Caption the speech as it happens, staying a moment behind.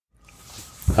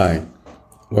Hi,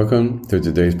 welcome to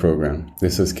today's program.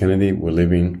 This is Kennedy. We're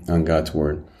living on God's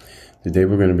Word. Today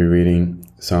we're going to be reading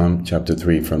Psalm chapter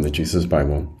 3 from the Jesus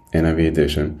Bible, NIV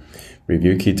edition,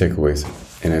 review key takeaways,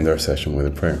 and end our session with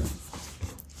a prayer.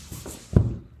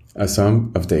 A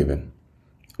Psalm of David.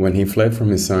 When he fled from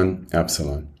his son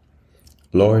Absalom.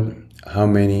 Lord, how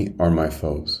many are my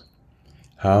foes?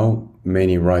 How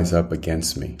many rise up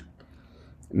against me?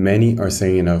 Many are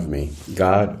saying of me,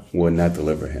 God will not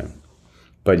deliver him.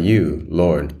 But you,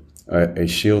 Lord, are a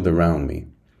shield around me,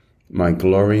 my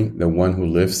glory, the one who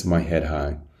lifts my head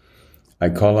high. I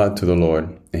call out to the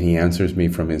Lord, and he answers me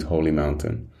from his holy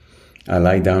mountain. I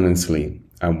lie down and sleep.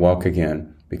 I walk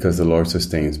again, because the Lord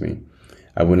sustains me.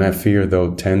 I will not fear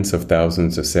though tens of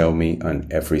thousands assail me on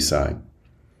every side.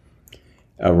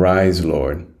 Arise,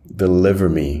 Lord, deliver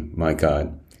me, my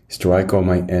God. Strike all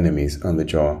my enemies on the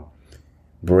jaw.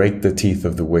 Break the teeth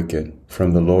of the wicked.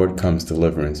 From the Lord comes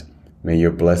deliverance. May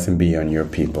your blessing be on your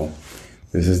people.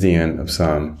 This is the end of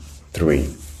Psalm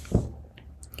 3.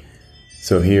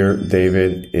 So here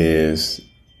David is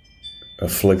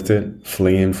afflicted,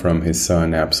 fleeing from his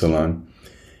son Absalom,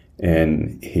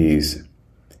 and he's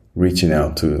reaching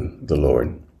out to the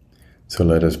Lord. So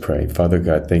let us pray. Father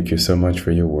God, thank you so much for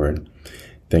your word.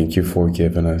 Thank you for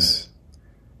giving us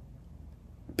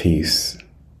peace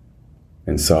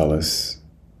and solace.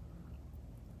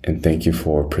 And thank you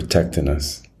for protecting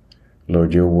us.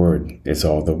 Lord, your word is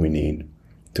all that we need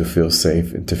to feel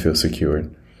safe and to feel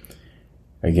secured.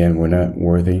 Again, we're not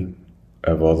worthy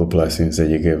of all the blessings that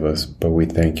you give us, but we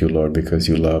thank you, Lord, because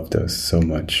you loved us so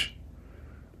much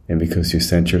and because you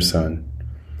sent your Son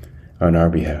on our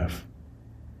behalf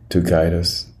to guide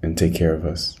us and take care of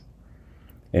us.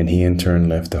 And he in turn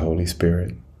left the Holy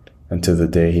Spirit until the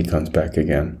day he comes back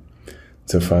again.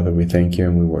 So, Father, we thank you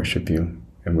and we worship you,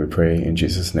 and we pray in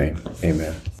Jesus' name.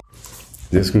 Amen.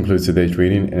 This concludes today's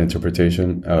reading and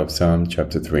interpretation of Psalm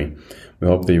chapter 3. We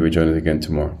hope that you will join us again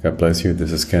tomorrow. God bless you.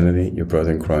 This is Kennedy, your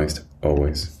brother in Christ,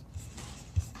 always.